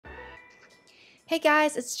Hey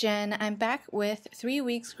guys, it's Jen. I'm back with 3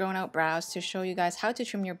 weeks grown out brows to show you guys how to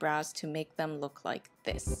trim your brows to make them look like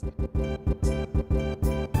this.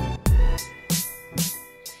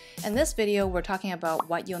 In this video, we're talking about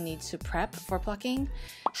what you'll need to prep for plucking,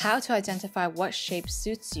 how to identify what shape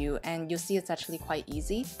suits you, and you'll see it's actually quite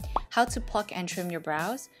easy, how to pluck and trim your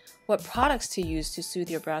brows, what products to use to soothe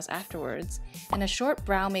your brows afterwards, and a short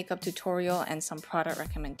brow makeup tutorial and some product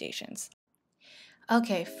recommendations.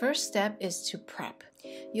 Okay, first step is to prep.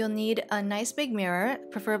 You'll need a nice big mirror,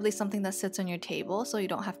 preferably something that sits on your table so you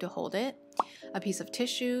don't have to hold it, a piece of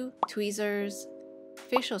tissue, tweezers,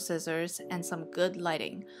 facial scissors, and some good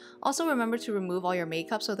lighting. Also remember to remove all your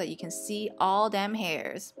makeup so that you can see all them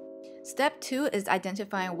hairs. Step 2 is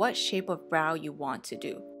identifying what shape of brow you want to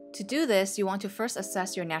do. To do this, you want to first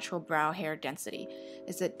assess your natural brow hair density.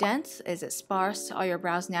 Is it dense? Is it sparse? Are your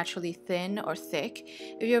brows naturally thin or thick?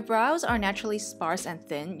 If your brows are naturally sparse and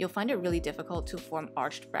thin, you'll find it really difficult to form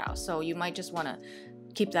arched brows, so you might just want to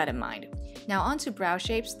keep that in mind. Now on to brow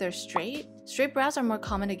shapes. They're straight. Straight brows are more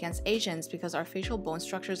common against Asians because our facial bone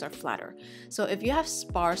structures are flatter. So if you have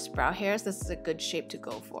sparse brow hairs, this is a good shape to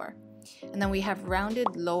go for. And then we have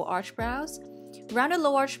rounded low arch brows. Rounded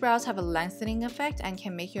low arch brows have a lengthening effect and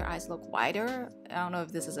can make your eyes look wider. I don't know if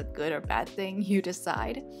this is a good or bad thing, you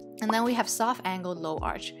decide. And then we have soft angled low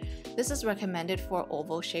arch. This is recommended for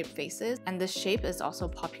oval shaped faces, and this shape is also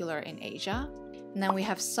popular in Asia. And then we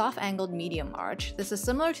have soft angled medium arch. This is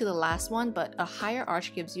similar to the last one, but a higher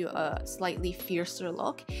arch gives you a slightly fiercer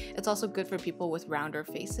look. It's also good for people with rounder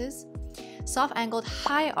faces. Soft angled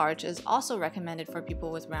high arch is also recommended for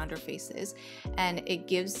people with rounder faces, and it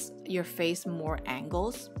gives your face more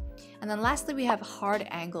angles. And then lastly, we have hard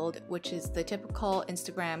angled, which is the typical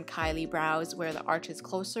Instagram Kylie brows where the arch is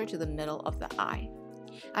closer to the middle of the eye.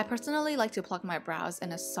 I personally like to pluck my brows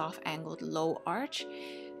in a soft angled low arch.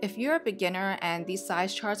 If you're a beginner and these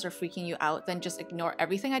size charts are freaking you out, then just ignore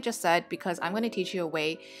everything I just said because I'm going to teach you a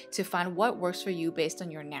way to find what works for you based on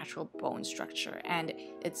your natural bone structure, and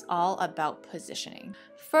it's all about positioning.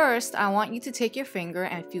 First, I want you to take your finger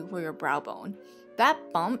and feel for your brow bone.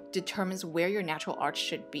 That bump determines where your natural arch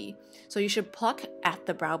should be, so you should pluck at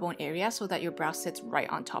the brow bone area so that your brow sits right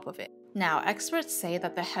on top of it. Now, experts say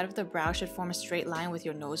that the head of the brow should form a straight line with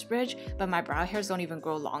your nose bridge, but my brow hairs don't even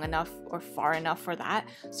grow long enough or far enough for that,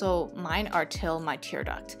 so mine are till my tear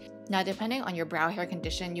duct. Now, depending on your brow hair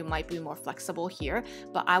condition, you might be more flexible here,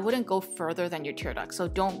 but I wouldn't go further than your tear duct, so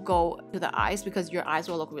don't go to the eyes because your eyes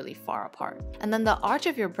will look really far apart. And then the arch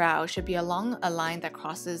of your brow should be along a line that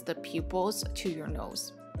crosses the pupils to your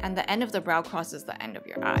nose, and the end of the brow crosses the end of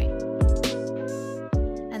your eye.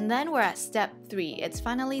 And then we're at step 3. It's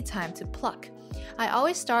finally time to pluck. I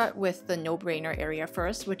always start with the no-brainer area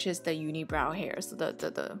first, which is the unibrow hairs, the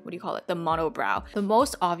monobrow. The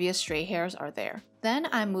most obvious stray hairs are there. Then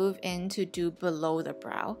I move in to do below the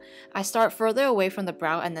brow. I start further away from the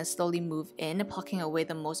brow and then slowly move in, plucking away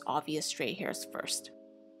the most obvious stray hairs first.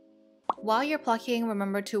 While you're plucking,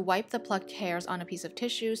 remember to wipe the plucked hairs on a piece of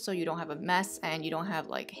tissue so you don't have a mess and you don't have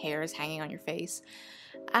like hairs hanging on your face.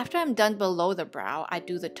 After I'm done below the brow, I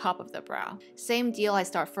do the top of the brow. Same deal, I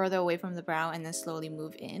start further away from the brow and then slowly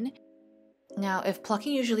move in. Now, if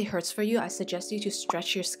plucking usually hurts for you, I suggest you to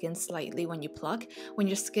stretch your skin slightly when you pluck. When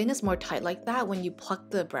your skin is more tight like that, when you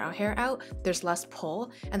pluck the brow hair out, there's less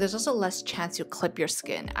pull, and there's also less chance you'll clip your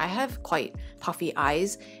skin. I have quite puffy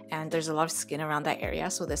eyes, and there's a lot of skin around that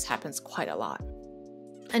area, so this happens quite a lot.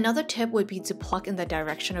 Another tip would be to pluck in the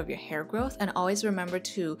direction of your hair growth, and always remember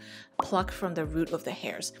to pluck from the root of the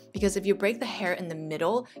hairs, because if you break the hair in the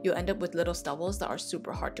middle, you'll end up with little stubbles that are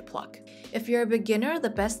super hard to pluck. If you're a beginner, the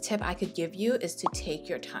best tip I could give you is to take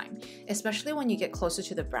your time. Especially when you get closer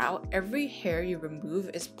to the brow, every hair you remove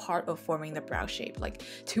is part of forming the brow shape. Like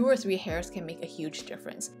 2 or 3 hairs can make a huge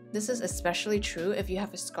difference. This is especially true if you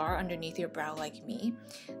have a scar underneath your brow like me.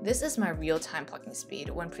 This is my real-time plucking speed.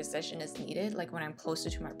 When precision is needed, like when I'm closer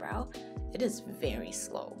to my brow, it is very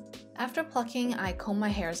slow. After plucking, I comb my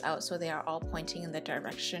hairs out so they are all pointing in the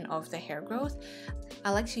direction of the hair growth.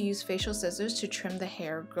 I like to use facial scissors to trim the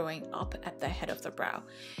hair growing up at the head of the brow.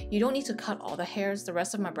 You don't need to cut all the hairs. The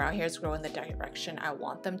rest of my brow hairs grow in the direction I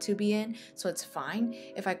want them to be in, so it's fine.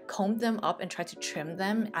 If I comb them up and try to trim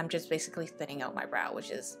them, I'm just basically thinning out my brow,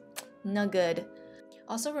 which is not good.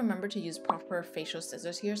 Also remember to use proper facial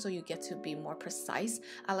scissors here so you get to be more precise.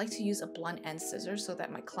 I like to use a blunt end scissors so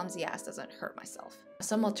that my clumsy ass doesn't hurt myself.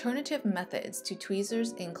 Some alternative methods to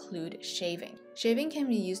tweezers include shaving. Shaving can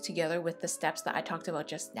be used together with the steps that I talked about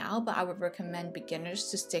just now, but I would recommend beginners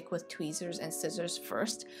to stick with tweezers and scissors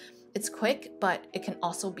first. It's quick, but it can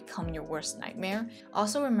also become your worst nightmare.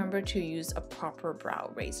 Also remember to use a proper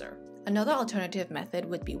brow razor. Another alternative method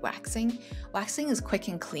would be waxing. Waxing is quick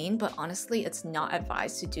and clean, but honestly, it's not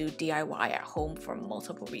advised to do DIY at home for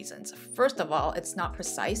multiple reasons. First of all, it's not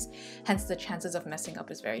precise, hence the chances of messing up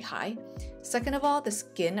is very high. Second of all, the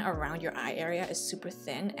skin around your eye area is super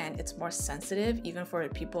thin and it's more sensitive, even for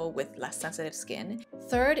people with less sensitive skin.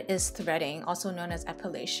 Third is threading, also known as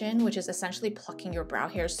epilation, which is essentially plucking your brow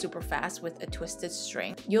hairs super fast with a twisted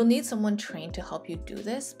string. You'll need someone trained to help you do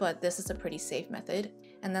this, but this is a pretty safe method.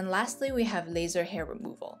 And then lastly, we have laser hair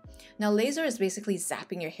removal. Now, laser is basically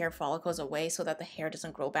zapping your hair follicles away so that the hair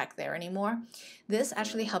doesn't grow back there anymore. This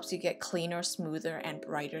actually helps you get cleaner, smoother, and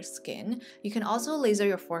brighter skin. You can also laser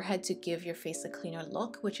your forehead to give your face a cleaner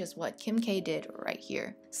look, which is what Kim K did right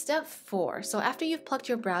here. Step 4. So after you've plucked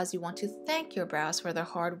your brows, you want to thank your brows for their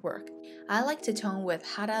hard work. I like to tone with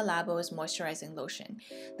Hada Labo's moisturizing lotion.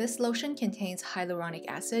 This lotion contains hyaluronic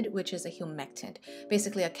acid, which is a humectant,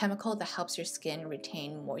 basically a chemical that helps your skin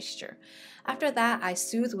retain moisture. After that, I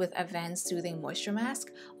soothe with Avene's Soothing Moisture Mask.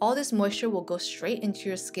 All this moisture will go straight into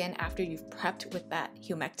your skin after you've prepped with that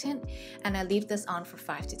humectant, and I leave this on for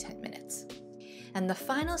 5 to 10 minutes. And the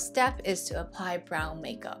final step is to apply brow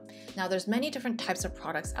makeup. Now there's many different types of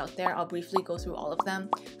products out there. I'll briefly go through all of them.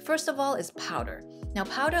 First of all is powder. Now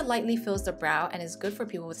powder lightly fills the brow and is good for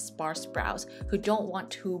people with sparse brows who don't want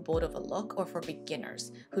too bold of a look, or for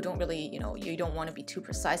beginners who don't really, you don't want to be too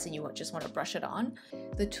precise and you just want to brush it on.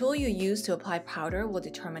 The tool you use to apply powder will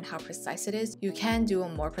determine how precise it is. You can do a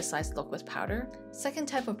more precise look with powder. Second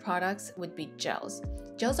type of products would be gels.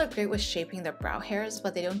 Gels are great with shaping the brow hairs,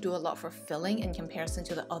 but they don't do a lot for filling in comparison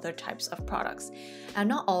to the other types of products. And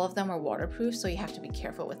not all of them are waterproof, so you have to be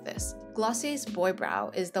careful with this. Glossier's Boy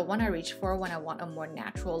Brow is the one I reach for when I want a more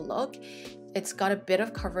natural look. It's got a bit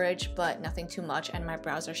of coverage, but nothing too much, and my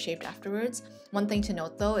brows are shaped afterwards. One thing to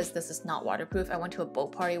note though is this is not waterproof. I went to a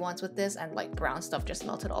boat party once with this and like brown stuff just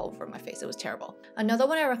melted all over my face. It was terrible. Another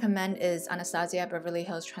one I recommend is Anastasia Beverly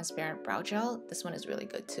Hills Transparent Brow Gel. This one is really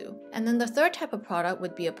good too. And then the third type of product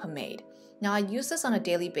would be a pomade. Now I use this on a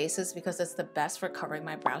daily basis because it's the best for covering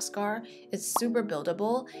my brow scar. It's super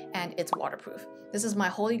buildable and it's waterproof. This is my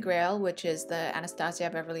holy grail, which is the Anastasia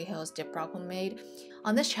Beverly Hills Dip Brow Pomade.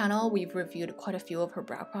 On this channel, we've reviewed quite a few of her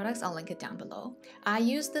brow products. I'll link it down below. I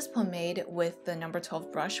use this pomade with the number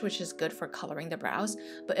 12 brush, which is good for coloring the brows.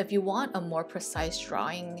 But if you want a more precise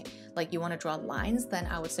drawing, like you want to draw lines, then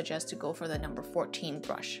I would suggest to go for the number 14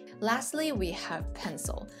 brush. Lastly, we have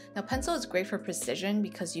pencil. Now pencil is great for precision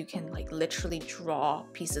because you can like literally draw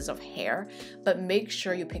pieces of hair, but make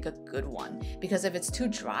sure you pick a good one, because if it's too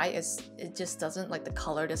dry, it just doesn't, like the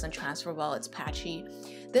color doesn't transfer well, it's patchy.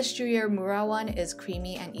 This Uemura one is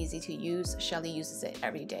creamy and easy to use. Shelly uses it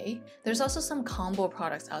every day. There's also some combo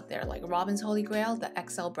products out there like Robin's Holy Grail, the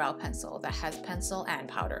XL Brow Pencil that has pencil and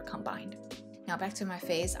powder combined. Now back to my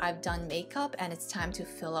face, I've done makeup and it's time to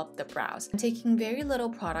fill up the brows. I'm taking very little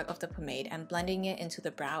product of the pomade and blending it into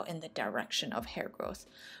the brow in the direction of hair growth.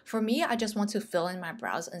 For me, I just want to fill in my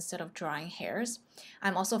brows instead of drawing hairs.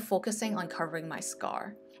 I'm also focusing on covering my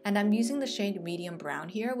scar. And I'm using the shade medium brown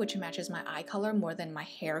here, which matches my eye color more than my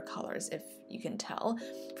hair colors, if you can tell.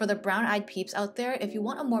 For the brown-eyed peeps out there, if you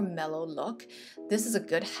want a more mellow look, this is a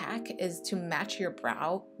good hack, is to match your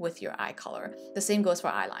brow with your eye color. The same goes for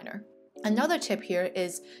eyeliner. Another tip here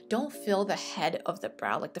is don't fill the head of the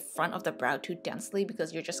brow, like the front of the brow, too densely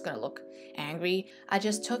because you're just gonna look angry. I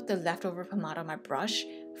just took the leftover pomade on my brush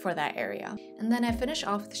for that area. And then I finish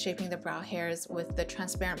off with shaping the brow hairs with the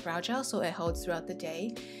transparent brow gel so it holds throughout the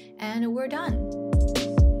day. And we're done.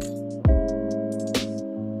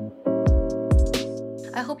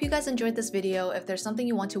 I hope you guys enjoyed this video. If there's something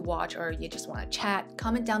you want to watch or you just want to chat,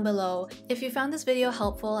 comment down below. If you found this video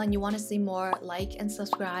helpful and you want to see more, like and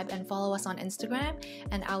subscribe and follow us on Instagram,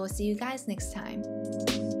 and I will see you guys next time.